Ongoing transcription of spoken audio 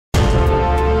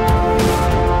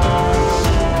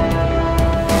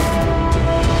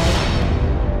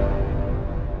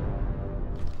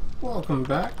welcome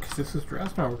back. This is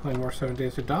Draznar. We're playing more 7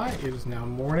 Days to Die. It is now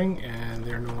morning and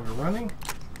they're no longer running.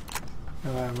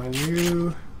 And I have my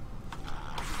new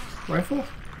rifle.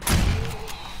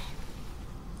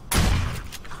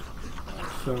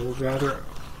 So we'll gather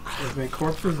as many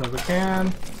corpses as we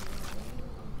can.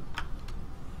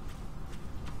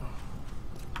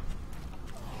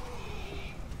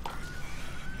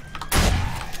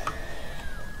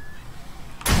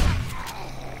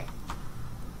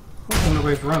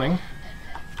 Nobody's running.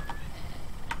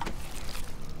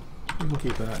 You can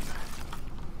keep that.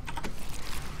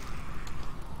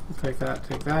 We'll take that,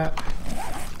 take that.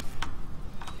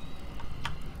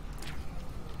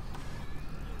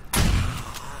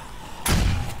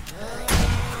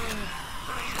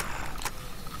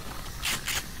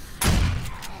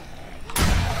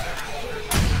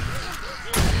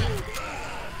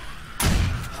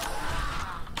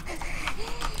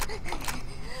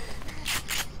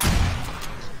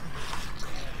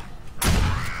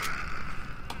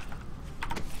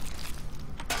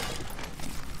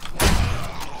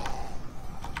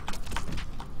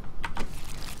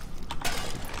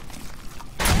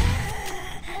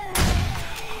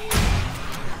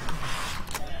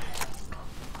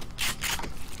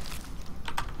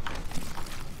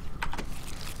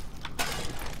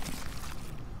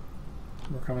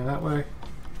 We're coming that way.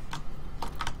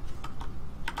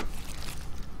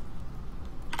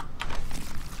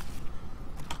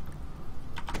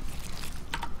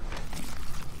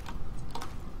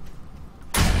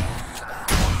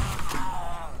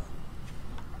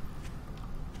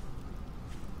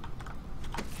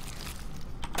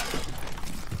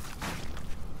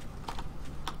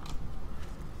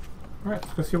 Alright,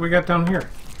 let's go see what we got down here.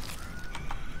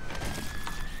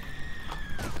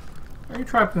 Are you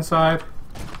trapped inside?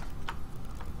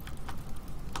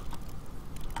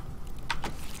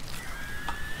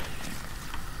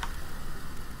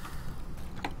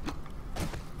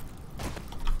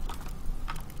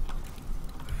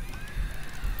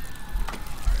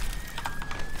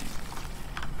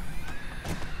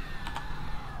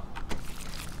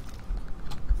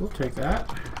 We'll take that.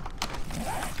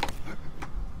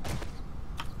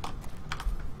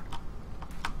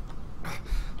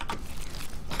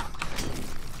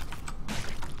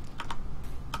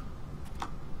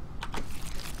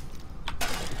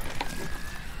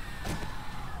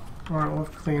 Alright, let's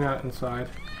clean out inside.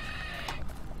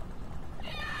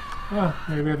 Ah,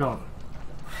 maybe I don't.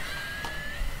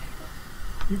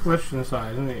 You glitched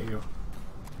inside, didn't it, you?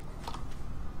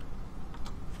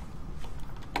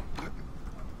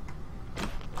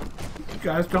 You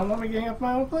guys don't want me getting up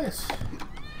my own place.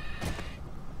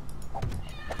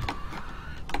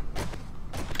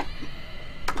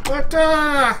 What?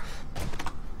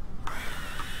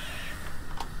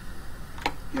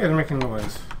 You guys are making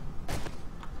noise.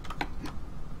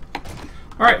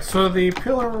 Alright, so the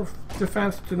pillar of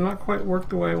defense did not quite work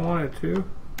the way I wanted to.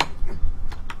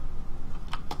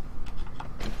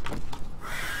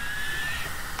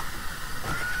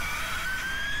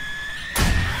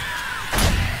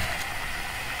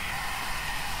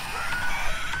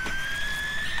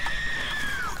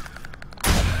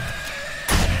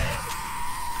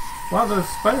 Wow, those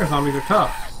spider zombies are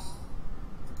tough.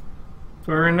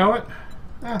 Do I already know it?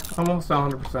 Eh, I'm almost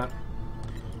 100%.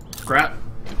 Scrap.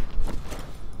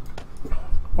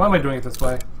 Why am I doing it this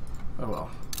way? Oh well.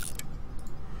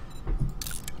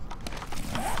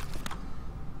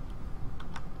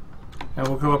 And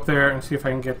we'll go up there and see if I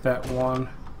can get that one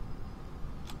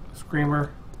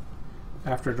screamer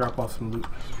after I drop off some loot.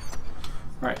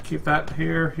 Alright, keep that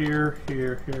here, here,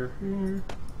 here, here, here.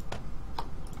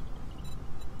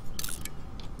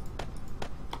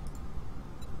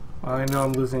 I know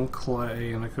I'm losing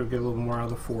clay and I could get a little more out of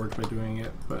the forge by doing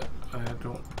it, but I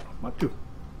don't want to.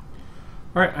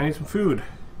 Alright, I need some food.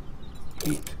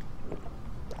 Eat.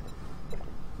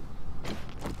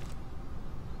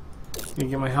 Need to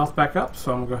get my health back up,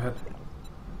 so I'm gonna go ahead.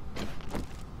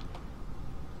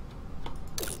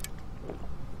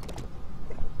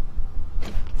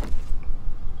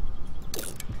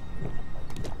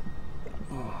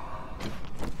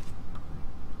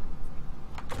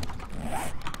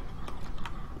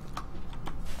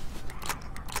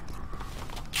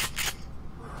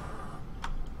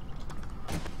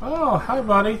 Oh, hi,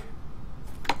 buddy.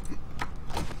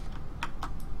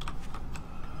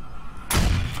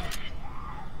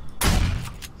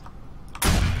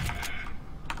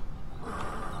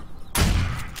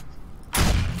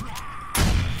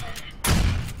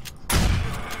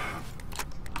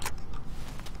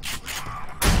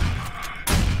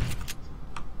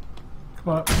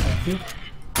 Come on, thank you.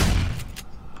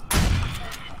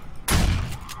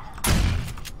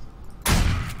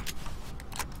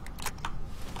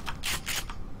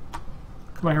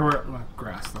 Come on here where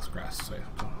grass, less grass. So at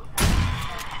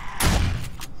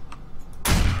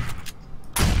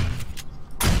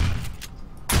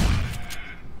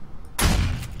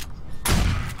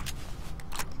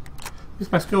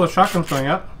least my skill of shotgun's going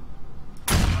up.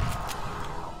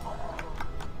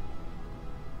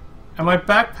 And my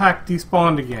backpack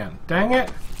despawned again. Dang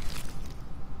it!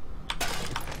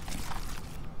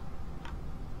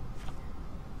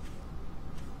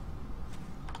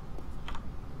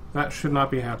 That should not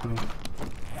be happening.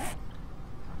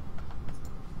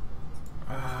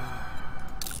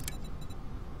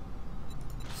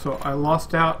 So I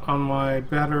lost out on my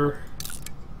better...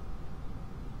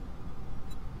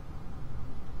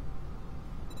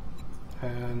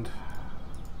 and...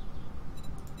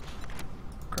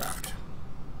 craft.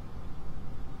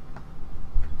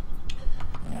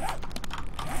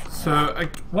 So,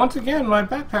 once again, my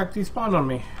backpack despawned on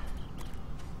me.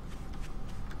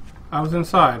 I was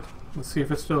inside. Let's see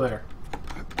if it's still there.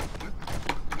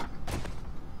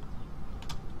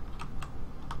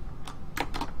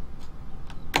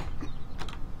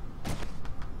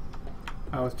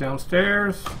 I was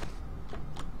downstairs.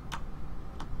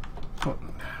 Oh,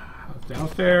 I was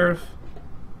downstairs.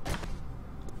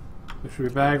 There should be a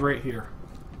bag right here.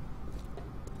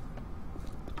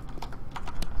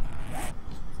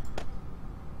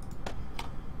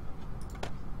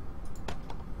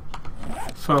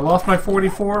 So I lost my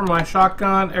 44, my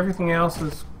shotgun, everything else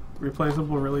is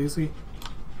replaceable real easy.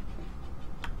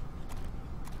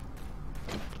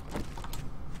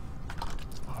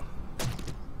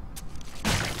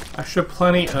 I shipped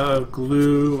plenty of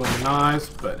glue and knives,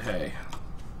 but hey.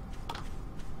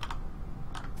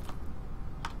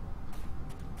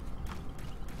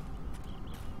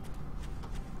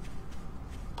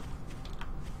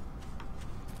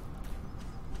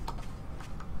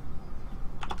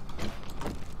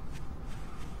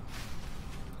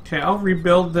 Okay, I'll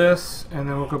rebuild this and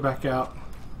then we'll go back out.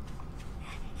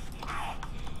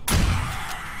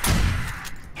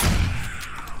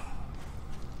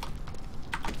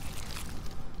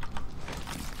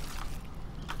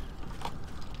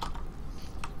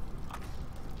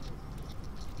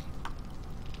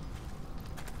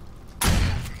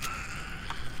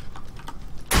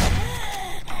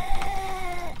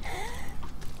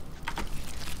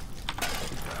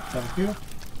 Thank you.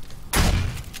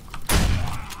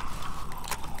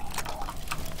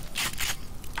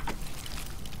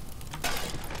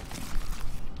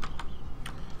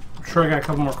 I'm sure I got a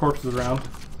couple more corpses around.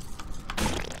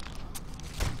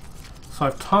 So I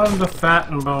have tons of fat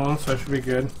and bones, so I should be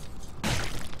good.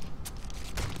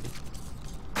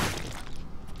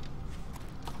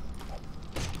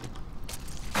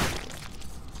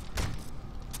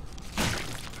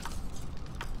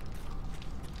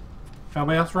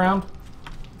 Anybody else around?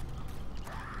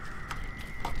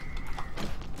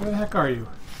 Where the heck are you?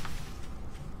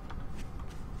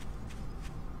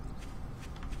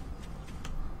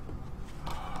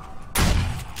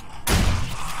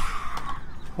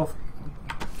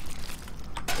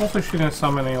 Hopefully she didn't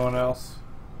summon anyone else.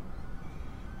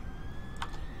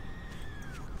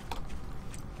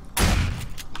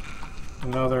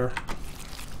 Another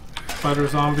spider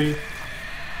zombie.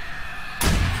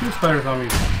 2 spider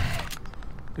zombies.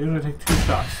 They usually take 2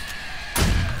 shots.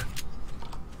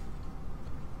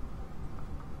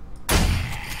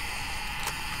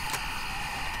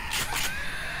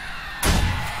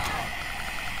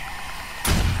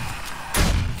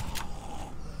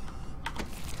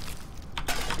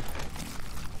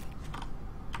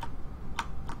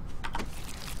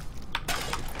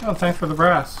 Oh, thanks for the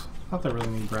brass. Not that I really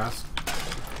need brass.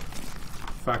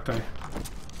 In fact,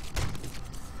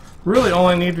 really all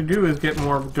I need to do is get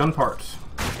more gun parts.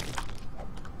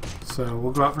 So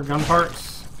we'll go out for gun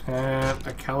parts and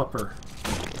a caliper.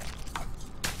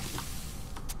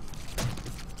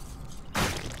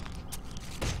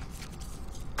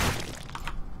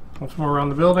 Once more around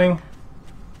the building.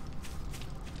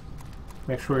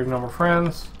 Make sure we have no more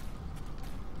friends.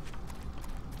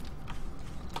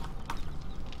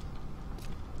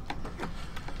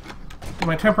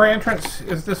 My temporary entrance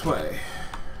is this way.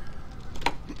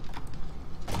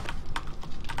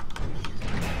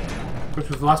 Which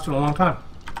has lasted a long time.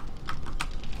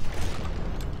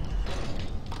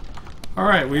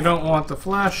 Alright, we don't want the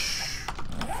flesh.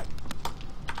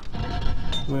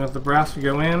 We want the brass to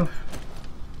go in.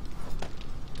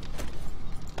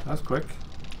 That's quick.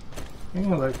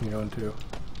 And that can go in too.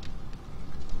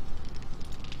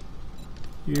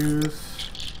 Use.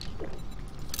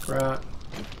 Scrap.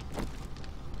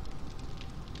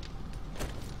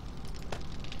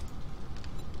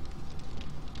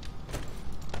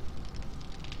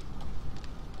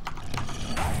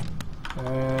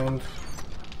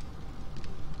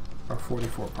 are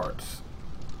 44 parts.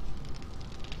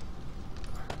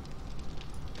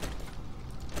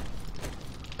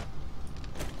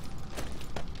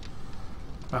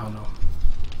 I don't know.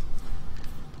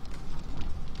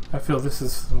 I feel this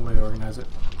is the way to organize it.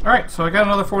 Alright, so I got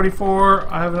another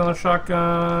 44. I have another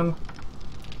shotgun.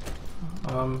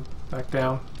 Back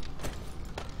down.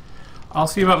 I'll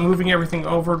see about moving everything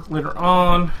over later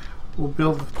on. We'll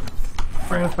build the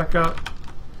frames back up.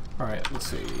 Alright, let's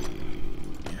see.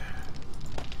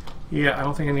 Yeah, I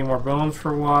don't think I need more bones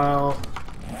for a while.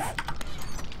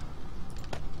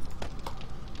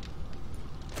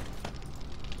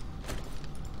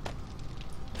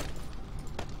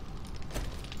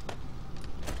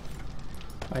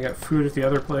 I got food at the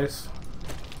other place.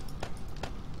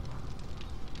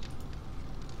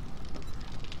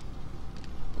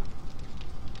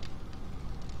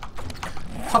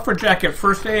 Puffer jacket,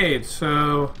 first aid,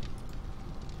 so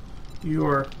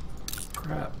you're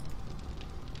crap.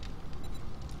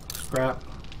 Scrap.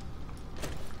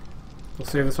 We'll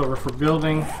save this over for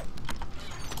building.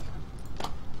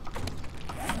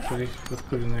 Okay, let's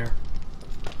put it in there.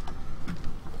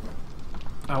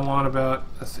 I want about,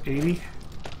 that's 80.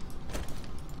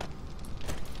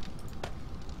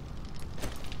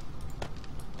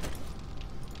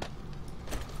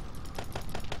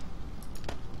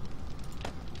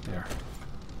 There.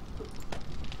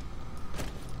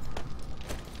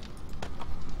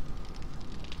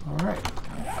 Alright.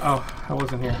 Oh, I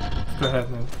wasn't here. Go ahead,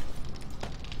 man.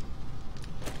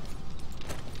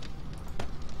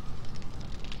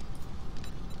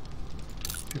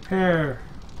 Repair.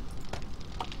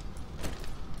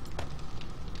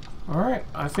 Alright,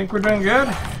 I think we're doing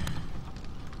good.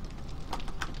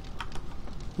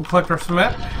 We'll collect our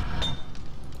cement.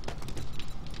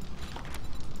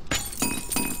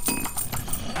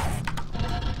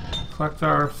 Collect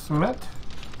our cement.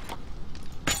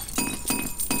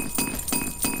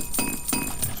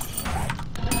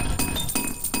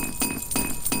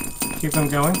 Keep them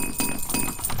going.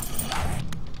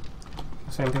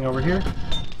 Same thing over here.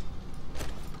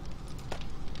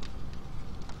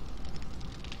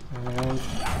 And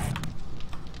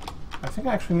I think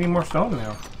I actually need more stone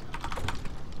now.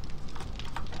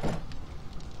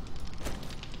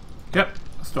 Yep,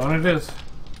 stone it is.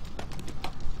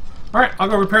 Alright, I'll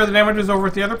go repair the damages over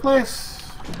at the other place.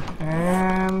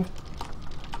 And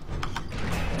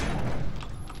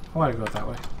I want to go that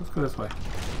way. Let's go this way.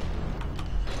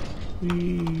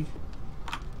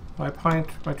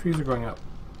 My trees are growing up.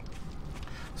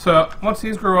 So once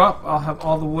these grow up, I'll have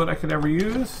all the wood I could ever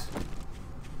use.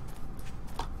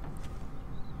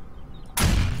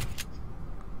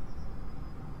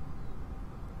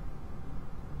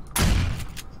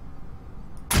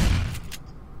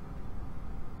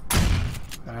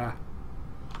 Ah,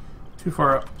 too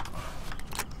far up.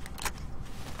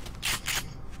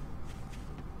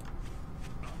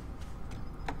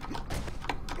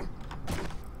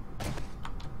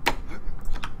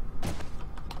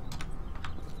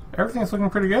 Everything's looking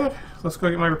pretty good. Let's go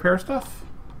get my repair stuff.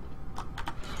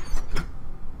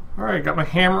 Alright, got my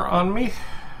hammer on me.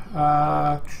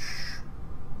 Some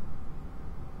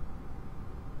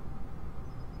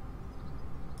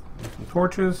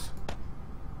torches.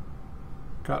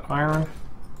 Got iron.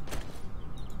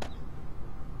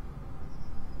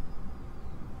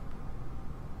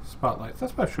 Spotlights.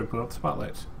 That's what I should put up,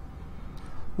 spotlights.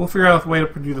 We'll figure out a way to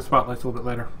produce the spotlights a little bit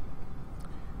later.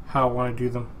 How I want to do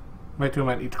them. Might do them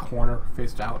at each corner,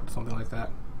 faced out, something like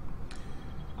that.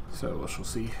 So we shall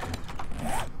see.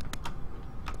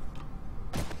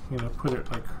 You know, put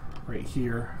it like right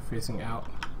here, facing out.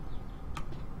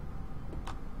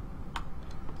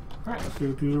 Alright, let's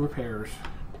go do the repairs.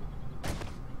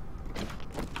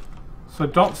 So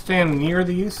don't stand near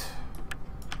these.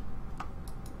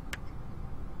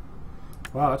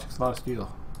 Wow, that takes a lot of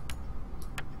steel.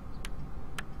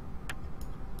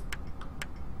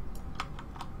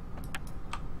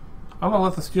 I'm gonna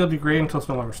let the steel degrade until it's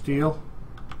no longer steel.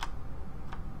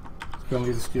 Let's go and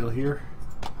get the steel here.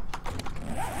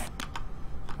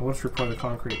 And let's replace the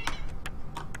concrete.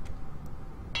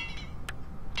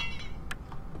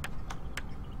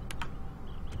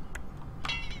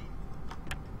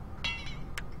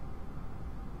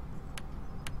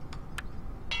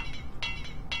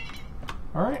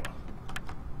 Alright.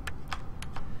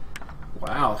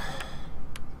 Wow.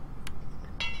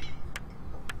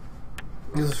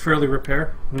 This is fairly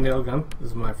repair. Nail gun. This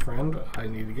is my friend I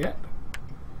need to get.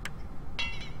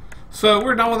 So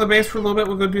we're done with the base for a little bit.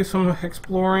 We'll go do some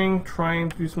exploring, trying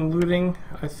to do some looting.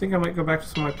 I think I might go back to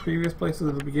some of my previous places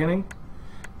at the beginning.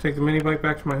 Take the mini bike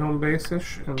back to my home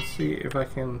base-ish and see if I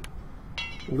can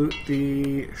loot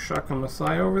the Shotgun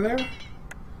Messiah over there.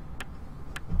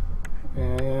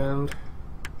 And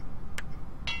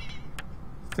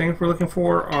things we're looking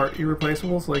for are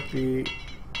irreplaceables, like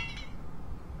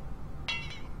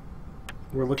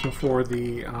we're looking for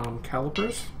the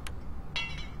calipers,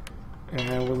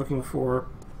 and we're looking for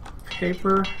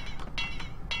paper,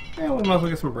 and we might as well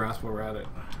get some brass while we're at it.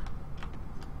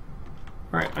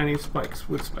 Alright, I need spikes,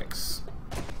 wood spikes.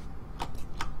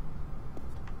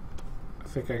 I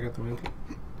think I got them in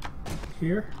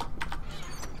here.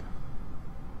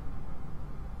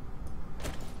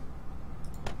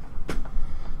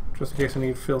 Just in case I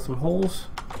need to fill some holes.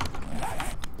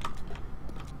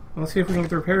 Let's see if we can get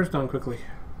the repairs done quickly.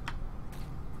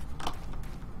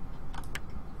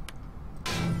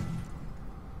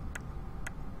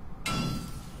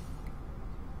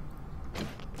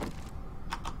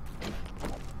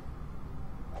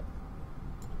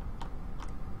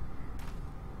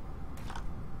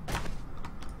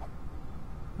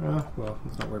 Well,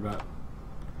 let's not worry about it.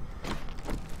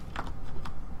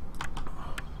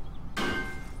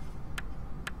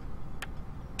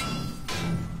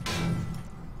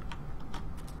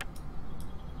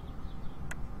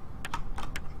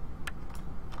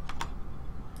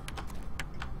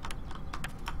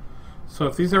 So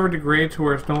if these ever degrade to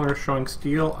where it's no longer showing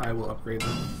steel, I will upgrade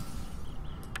them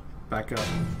back up.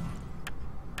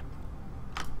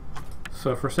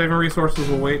 So for saving resources,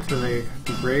 we'll wait till they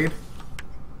degrade.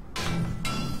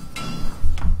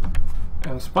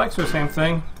 And spikes are the same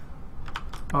thing.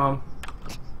 Yeah.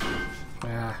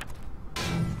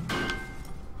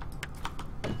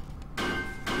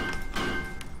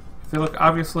 If they look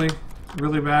obviously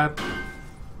really bad,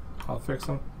 I'll fix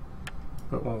them.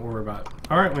 But won't worry about it.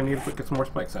 Alright, we need to get some more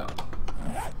spikes out.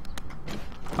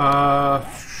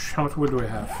 How much wood do I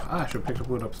have? Ah, I should have picked up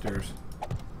wood upstairs.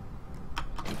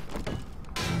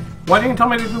 Why didn't you tell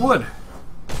me to do wood?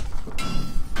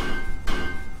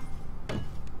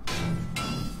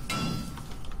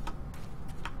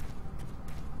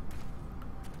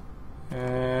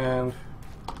 And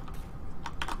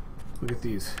look at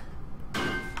these.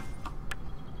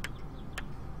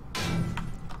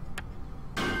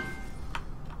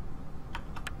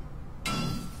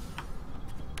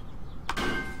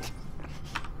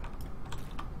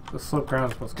 The slope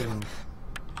ground is what's getting.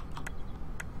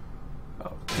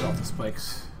 Oh, get off the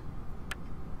spikes.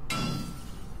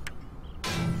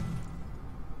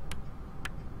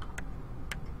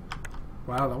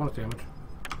 Wow, that one's damaged.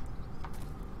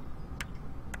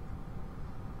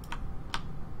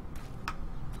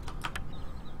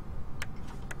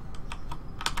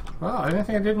 Wow, I didn't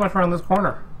think I did much around this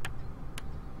corner.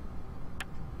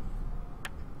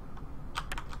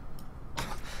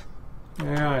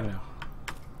 Yeah, I know.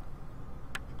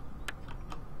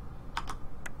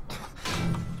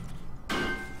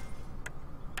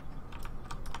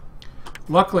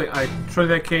 Luckily, I showed you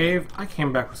that cave. I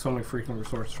came back with so many freaking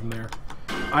resources from there.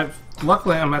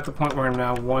 Luckily, I'm at the point where I'm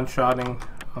now one-shotting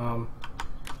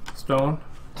stone.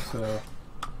 So,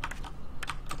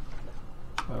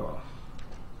 oh well.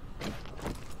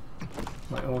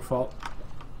 My own fault.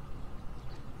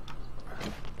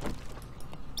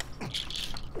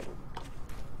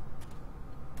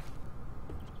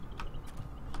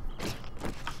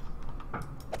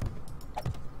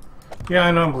 Yeah,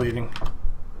 I know I'm bleeding.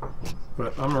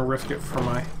 But I'm gonna risk it for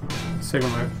saving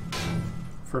my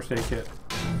first aid kit.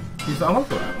 He's almost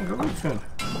going soon.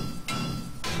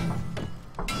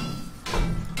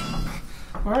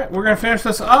 Alright, we're gonna finish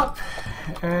this up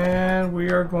and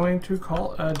we are going to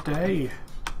call a day.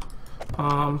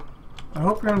 I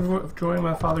hope you're enjoying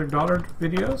my father-daughter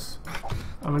videos.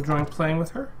 I'm enjoying playing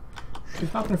with her.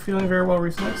 She's not been feeling very well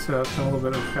recently, so it's been a little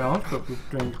bit of a challenge, but we're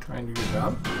trying to do a good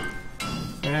job.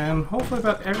 And hopefully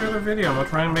about every other video. I'm going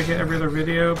to try and make it every other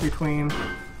video between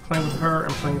playing with her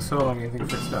and playing solo and getting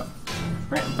things fixed up.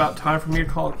 Alright, about time for me to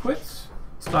call it quits.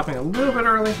 Stopping a little bit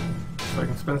early so I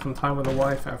can spend some time with the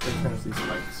wife after I finish these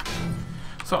fights.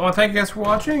 So I want to thank you guys for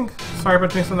watching. Sorry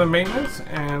about doing some of the maintenance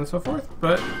and so forth,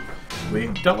 but we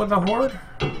dealt with the horde.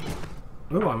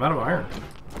 Ooh, I'm out of iron.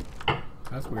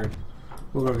 That's weird.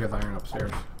 We'll go get the iron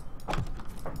upstairs.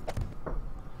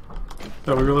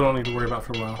 So we really don't need to worry about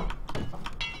for a while.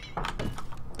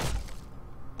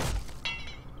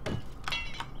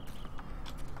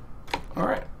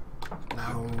 Alright.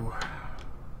 No.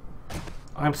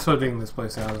 I'm so digging this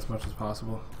place out as much as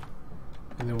possible.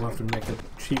 And then we'll have to make a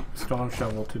cheap stone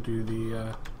shovel to do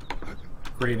the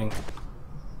grading.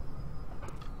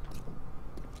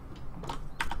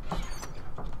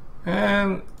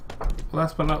 And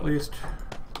last but not least,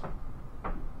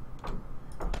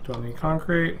 don't need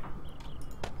concrete.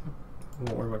 We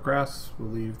won't worry about grass. We'll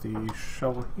leave the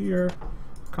shovel here.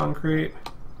 Concrete.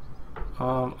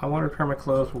 I want to repair my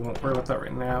clothes. We won't worry about that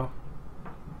right now.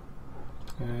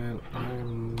 And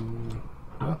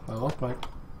well, I lost my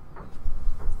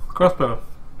crossbow.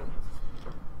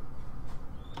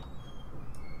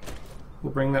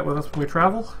 We'll bring that with us when we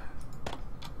travel.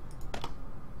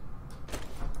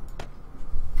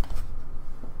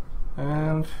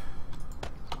 And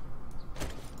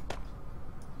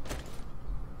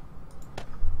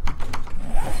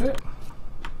that's it.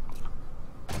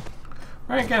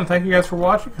 Alright, again, thank you guys for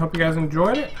watching. Hope you guys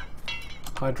enjoyed it.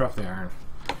 I dropped the iron.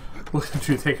 We'll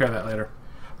take care of that later.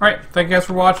 Alright, thank you guys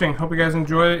for watching. Hope you guys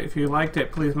enjoyed it. If you liked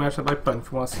it, please smash that like button.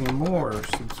 If you want to see more,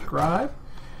 subscribe.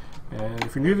 And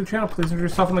if you're new to the channel, please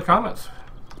introduce yourself in the comments.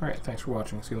 Alright, thanks for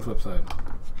watching. See you on the flip side.